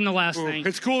 that should have been the last thing.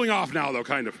 It's cooling off now, though,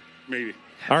 kind of. Maybe.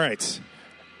 All right.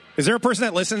 Is there a person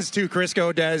that listens to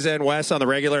Crisco, Des, and Wes on the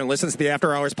regular and listens to the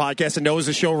After Hours podcast and knows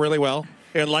the show really well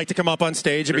and would like to come up on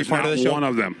stage and There's be part not of the show? one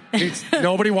of them.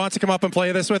 Nobody wants to come up and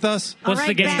play this with us? All What's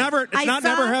the game? Ben, It's not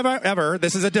never have I ever.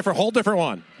 This is a whole different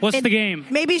one. What's It the game?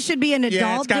 Maybe it should be an adult.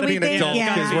 Yeah, it's got to do be we an think? adult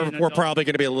Yeah. because we're probably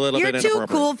going to be a little You're bit too inappropriate.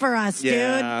 cool for us,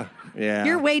 Yeah, dude. yeah.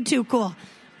 You're way too cool.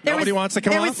 Nobody wants to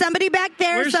come There up? was somebody back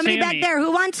there. Where's somebody Sammy? back there.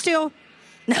 Who wants to?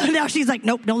 No, she's like,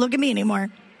 nope, don't look at me anymore.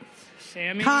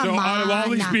 Sammy. Come So out of all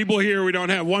these on. people here, we don't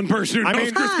have one person who I knows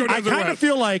mean, Crisco I does the kind of rest.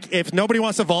 feel like if nobody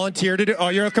wants to volunteer to do, oh,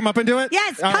 you're gonna come up and do it?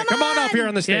 Yes, All right, come come on up on. here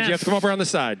on the stage. Yes. You have to come over on the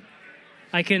side.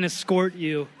 I can escort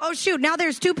you. Oh, shoot. Now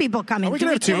there's 2 people coming. Oh, we Do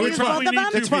can have 2. use It's both fine. of them?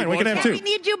 It's fine. We can have We 2.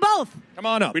 need you both. Come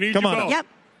on up. We need come you on both. up. Yep.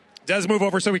 Des, move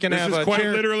over so we can This have is a quite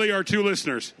chair. literally our 2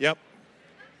 listeners. Yep.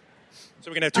 So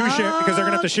we can have 2 share because they're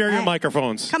gonna have to share your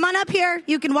microphones. Come on up here.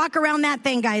 You can walk around that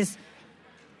thing, guys.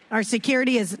 Our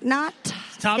security is not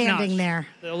Top standing notch. there.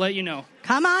 They'll let you know.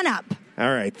 Come on up. All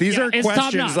right. These Yeah, are it's top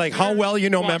questions notch. like how well you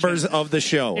know Watch members it. of the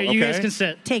show. Here, Okay. you guys can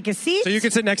sit. Take a seat. So you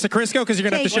can sit next to Crisco because you're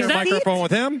gonna have to Take share a a seat. microphone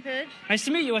with him. Nice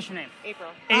to meet you. What's your name? April.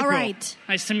 All right.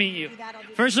 Nice to meet you.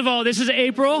 First of all, this is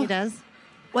April. He does.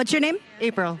 What's your name?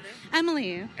 April.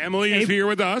 Emily. Emily is here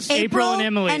with us. April and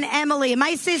Emily. And Emily.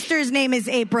 My sister's name is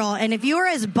April. And if you are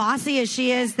as bossy as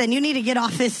she is, then you need to get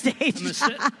off this stage. I'm gonna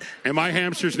sit. And my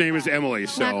hamster's name is Emily.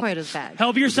 So Not quite as bad.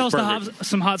 Help yourselves to perfect.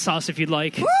 some hot sauce if you'd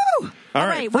like. Woo! All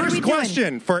right. what are we First doing?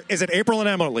 question for is it April and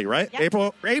Emily, right?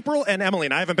 Yep. April and Emily,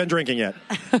 and I haven't been drinking yet.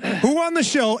 Who on the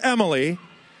show, Emily,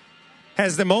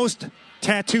 has the most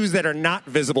tattoos that are not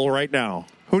visible right now?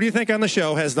 Who do you think on the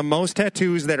show has the most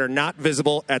tattoos that are not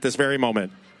visible at this very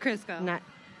moment? Crisco. Not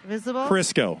visible.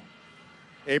 Crisco.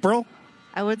 April?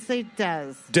 I would say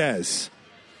Des. Des.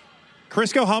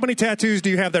 Crisco, how many tattoos do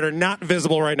you have that are not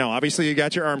visible right now? Obviously, you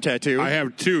got your arm tattoo. I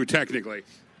have 2 technically.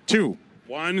 2.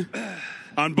 1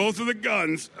 on both of the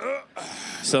guns.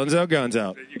 Sun's out, guns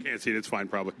out. You can't see it. It's fine,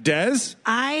 probably. Des?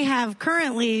 I have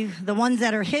currently the ones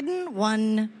that are hidden.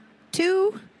 1,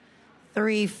 2,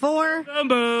 3, 4, Boom,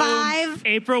 boom. 5.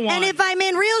 April 1. And if I'm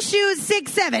in real shoes,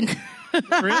 6, 7.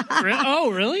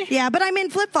 Oh, really? Yeah, but I'm in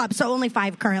flip-flops, so only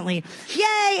 5 currently.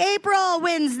 Yay, April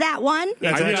wins that one.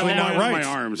 That's I got actually one not on right. my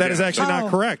arms, That is yeah. actually not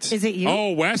correct. Is it you?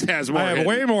 Oh, Wes has more. I have hidden.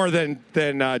 way more than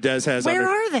Des has. Where under-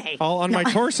 are they? All on my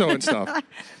torso and stuff.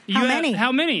 How many?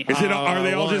 How many? Is it? Are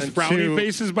they all just 1, frowny 2.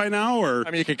 faces by now, or?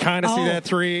 I mean, you can kind of see Oh. that.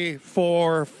 3,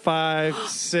 4, 5,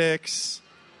 6,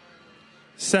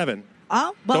 7.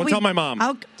 Oh, well, Don't tell my mom.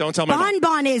 Oh, Don't tell my mom.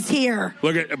 Bonbon is here.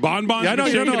 Look at Bonbon. Yeah, I know,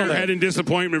 you don't shaking know her that. head in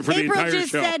disappointment for the April entire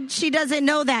just show. said she doesn't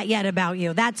know that yet about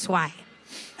you. That's why.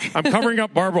 I'm covering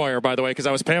up barbed wire, by the way, because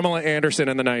I was Pamela Anderson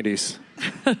in the 90s.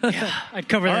 I'd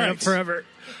cover that All up right. forever.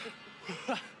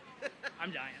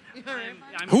 I'm dying.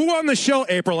 I'm Who on the show,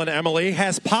 April and Emily,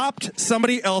 has popped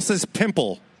somebody else's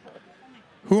pimple?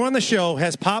 Who on the show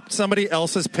has popped somebody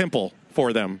else's pimple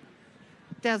for them?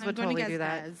 Des would totally do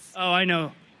that. Oh, I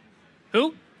know.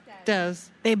 Who? Des.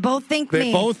 They both think They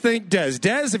me. both think Des.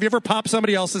 Des, have you ever popped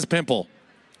somebody else's pimple?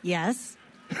 Yes.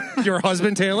 Your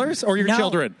husband Taylor's or your No.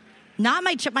 children? Not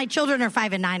my my children are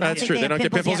 5 and 9. I don't That's think true. They have don't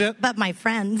get pimples yet? But my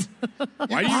friends.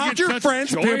 Why do you Pop get your such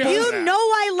friend's joy pimples? out of You that? know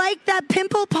I like that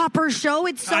pimple popper show.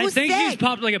 It's so I think sick. she's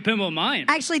popped like a pimple of mine.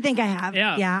 I actually think I have.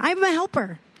 Yeah. Yeah. I'm a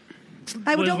helper.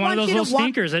 I It was don't one want of those you little to walk.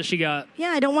 stinkers that she got.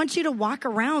 Yeah, I don't want you to walk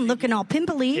around looking all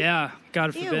pimply. Yeah,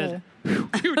 God forbid. Ew.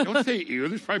 Ew, don't say ew.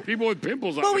 There's probably people with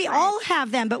pimples on Well, their we front. all have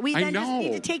them, but we I then just know.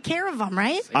 need to take care of them,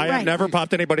 right? I have Right. never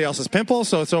popped anybody else's pimple,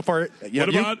 so far,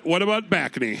 What about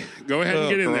Bacne? Go ahead and Oh,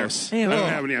 get in gross. there. I Ew. don't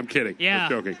have any. I'm kidding. Yeah. I'm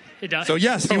joking. It does. So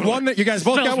yes, you won. You guys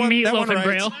both got Spells one. That meatloaf one in right.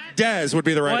 Braille. Des would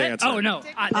be the right What? answer. Oh, no. All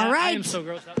I right. am so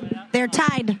grossed up right now. They're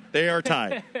tied. They are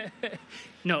tied.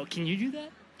 No, can you do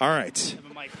that? All right.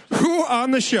 I'm a mic. Who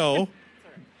on the show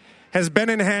has been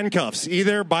in handcuffs,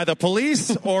 either by the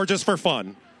police or just for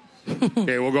fun?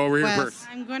 Okay, we'll go over here first.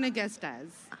 I'm going to guess Des.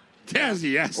 Des,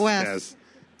 yes. Wes.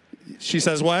 Des. She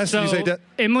says Wes. So you say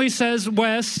Emily says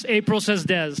Wes. April says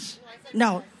Des.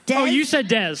 No. Des, Oh, you said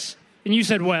Des, and you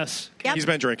said Wes. Yep. He's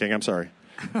been drinking. I'm sorry.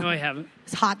 No, I haven't.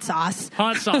 It's hot sauce.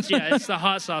 Hot sauce. Yeah, it's the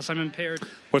hot sauce. I'm impaired.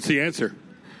 What's the answer?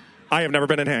 I have never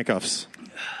been in handcuffs.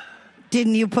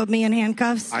 Didn't you put me in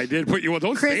handcuffs? I did put you. Well,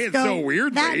 don't say it Crisco. so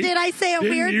weirdly. Did I say it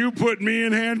Didn't weird? you put me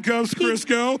in handcuffs,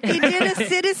 Crisco? He did a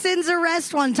citizen's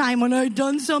arrest one time when I'd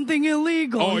done something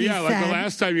illegal. Oh, he yeah, like the said.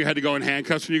 last time you had to go in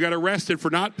handcuffs when you got arrested for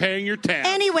not paying your tab.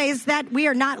 Anyways, that we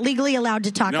are not legally allowed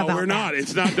to talk No, about we're not. that.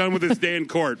 It's not done with this day in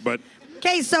court, but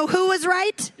Okay, so who was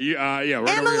right? yeah, right over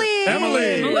Emily! here.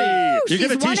 Emily! Woo! You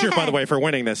get a She's one T-shirt, by ahead. the way, for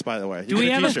winning this. By the way, Do we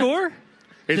have a t-shirt. score?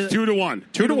 It's 2-1.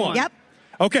 2-1. Yep.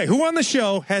 Okay, who on the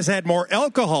show has had more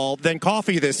alcohol than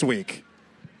coffee this week?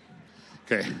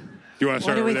 Okay. You want to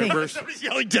start do over we there think? first? Somebody's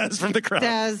yelling Des from the crowd.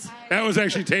 Des. That was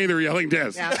actually Taylor yelling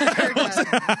Des. Yeah, for sure Des. It's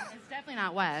definitely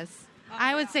not Wes.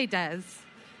 I would say Des.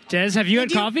 Des, have you had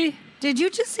Did you- coffee? Did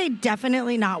you just say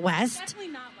definitely not West? Definitely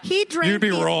not Wes. He drank. You'd be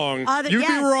the wrong. other- You'd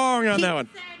yes. be wrong on He that one.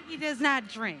 He said he does not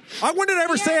drink. When did I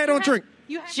ever say I don't drink?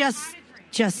 You have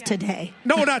Just today.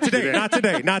 No, not today. Not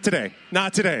today. Not today.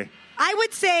 Not today. I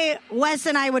would say Wes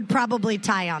and I would probably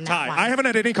tie on that Ty, one. I haven't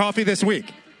had any coffee this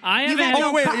week. I You've haven't. had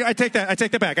Oh, wait, I take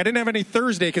that back. I didn't have any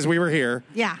Thursday because we were here.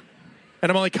 Yeah. And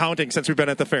I'm only counting since we've been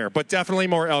at the fair. But definitely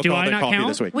more alcohol I than not coffee count?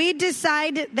 this week. We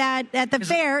decide that at the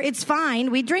fair, it's fine.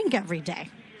 We drink every day.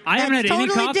 I haven't had That's any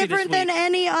totally coffee different this week. than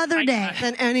any other day.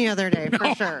 Than any other day,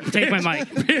 for sure. Take my mic.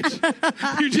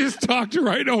 Bitch, you just talked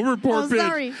right over poor Oh, Pitch.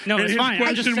 sorry. No, and it's his fine.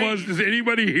 I just question say- was, does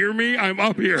anybody hear me? I'm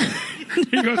up here.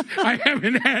 He goes, I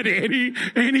haven't had any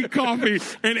coffee.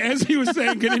 And as he was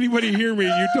saying, can anybody hear me?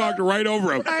 You talked right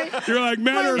over him. Sorry. You're like,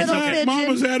 matter My of little fact, pigeon.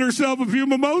 Mama's had herself a few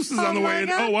mimosas on the my way. And,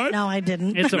 God. oh, what? No, I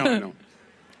didn't. It's No, okay. no.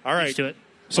 All right. Let's do it.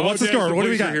 So what's the Des, score? What do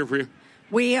we boys are got? here for you?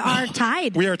 We are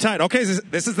tied. We are tied. Okay,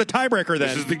 this is the tiebreaker then.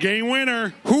 This is the game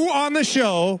winner. Who on the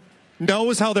show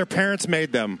knows how their parents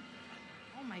made them?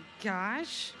 Oh my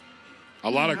gosh. A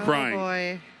lot of crying. Oh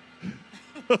boy.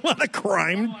 A lot of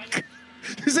crime.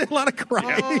 Is it a lot of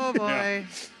crime? Oh boy.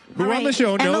 Who All on the right,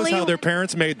 show knows Emily- how their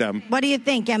parents made them? What do you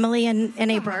think, Emily and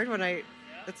April? Hard when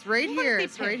it's right I'm gonna here. say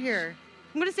It's right Pidge. here.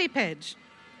 I'm going to say Pidge.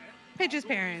 Pidge's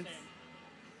parents.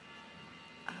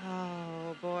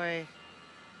 Oh boy.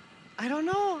 I don't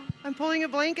know. I'm pulling a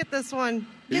blank at this one.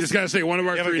 You just got to say one of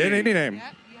our You three haven't names. any name.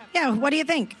 Yeah, what do you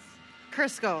think?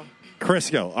 Crisco.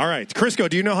 Crisco. All right. Crisco,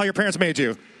 do you know how your parents made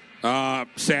you?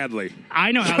 Sadly.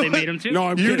 I know how they made them too. No,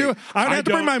 I'm You kidding. do? I would have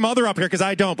to bring my mother up here because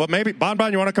I don't. But maybe, Bon,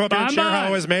 you want to come up here and share how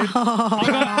it was made?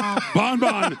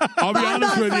 Bon, I'll be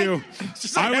honest with you.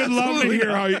 I would love to Absolutely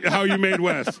hear how you made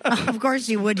Wes. Of course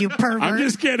you would, you pervert. I'm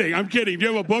just kidding. I'm kidding. Do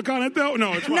you have a book on it, though?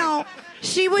 No, it's fine. No,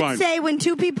 she would Fine. say when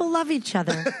two people love each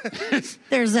other,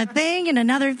 there's a thing and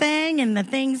another thing, and the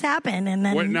things happen, and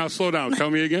then Wait, now slow down.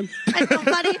 Tell me again. I know,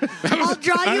 buddy. I'll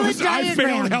draw you a I diagram.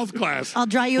 failed health class. I'll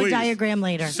draw you Please. a diagram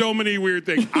later. So many weird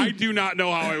things. I do not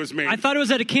know how I was made. I thought it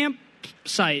was at a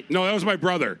campsite. No, that was my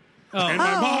brother. And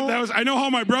my Oh. mom. I know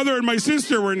how my brother and my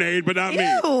sister were made, but not me.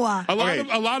 Ew.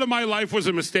 A lot of my life was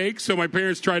a mistake, so my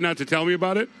parents tried not to tell me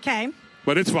about it. Okay.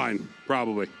 But it's fine,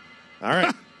 probably. All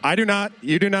right. I do not.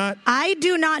 You do not. I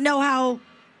do not know how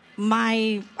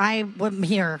I'm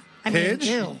here. I mean, Pidge?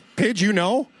 ew. Pidge, you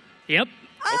know? Yep.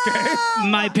 Okay.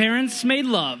 My parents made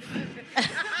love.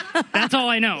 That's all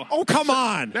I know. Oh, come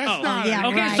on. That's not yeah,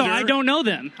 Okay, right. so I don't know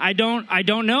them. I don't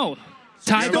know.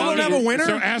 Ty, Still don't have a winner?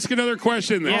 So ask another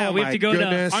question then. Yeah, we have to go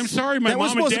goodness. to. I'm sorry, my That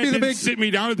was mom and supposed dad to be the didn't big- sit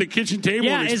me down at the kitchen table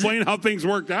Yeah, and is explain how things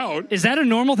worked out. Is that a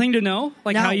normal thing to know?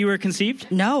 Like No. how you were conceived?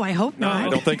 No, I hope not. I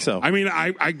don't think so. I mean,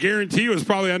 I guarantee it was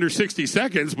probably under 60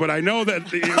 seconds, but I know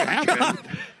that it happened.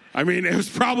 I mean, it was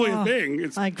probably a thing.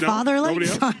 It's Like no, father, like nobody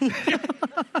else?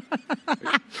 son.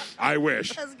 I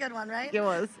wish. That's a good one, right? It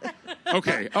was.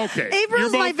 Okay. April's You're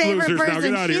both my favorite losers now. Get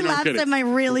person. out of She here. No, I'm laughs kidding. at my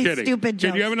really I'm kidding. stupid Do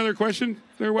you jokes. have another question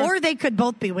there, Wes? Or they could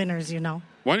both be winners, you know.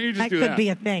 Why don't you just That do could that? be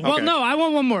a thing. Well, Okay. no, I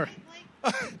want one more.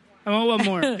 I want one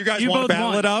more. You guys want both to battle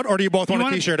won. it out, or do you both want a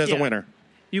want- T-shirt as a yeah. winner?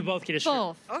 You both get a shirt.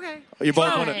 Both. Okay. You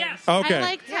both Oh, want it? yes. Okay. I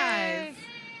like ties.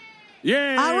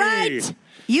 Yay! All right.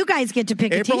 You guys get to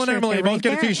pick a April t-shirt. and Emily They're both right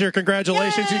get a there. T-shirt.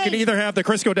 Congratulations. You can Yay! either have the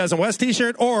Crisco Des and West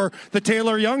T-shirt or the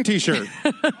Taylor Young T-shirt.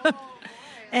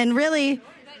 And really,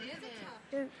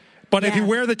 But if Yeah. you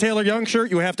wear the Taylor Young shirt,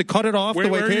 you have to cut it off Wait, the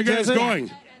way where are you Paige guys has it.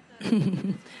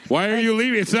 going? Why are you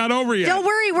leaving? It's not over yet. don't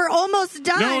worry, we're almost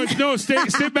done.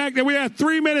 Sit back. We have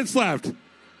 3 minutes left.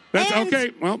 That's And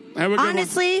okay. Well, have a good one.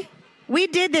 Honestly, we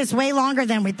did this way longer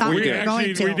than we thought we, were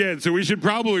going to. We did. So we should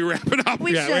probably wrap it up.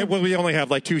 We Yeah, should. well, we only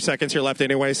have like 2 seconds here left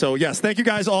anyway. So, yes, thank you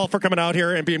guys all for coming out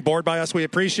here and being bored by us. We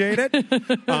appreciate it.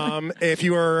 If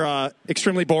you are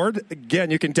extremely bored,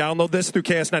 again, you can download this through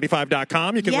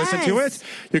KS95.com. You can listen to it. Yes.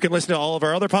 You can listen to all of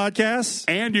our other podcasts.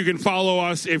 And you can follow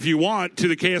us if you want to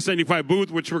the KS95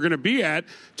 booth, which we're going to be at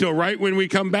till right when we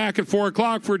come back at 4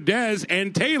 o'clock for Des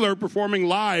and Taylor performing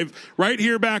live right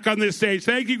here back on this stage.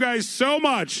 Thank you guys so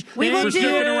much We will for do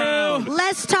sticking around.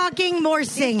 less talking, more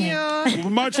singing.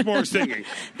 Much more singing.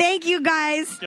 Thank you, guys.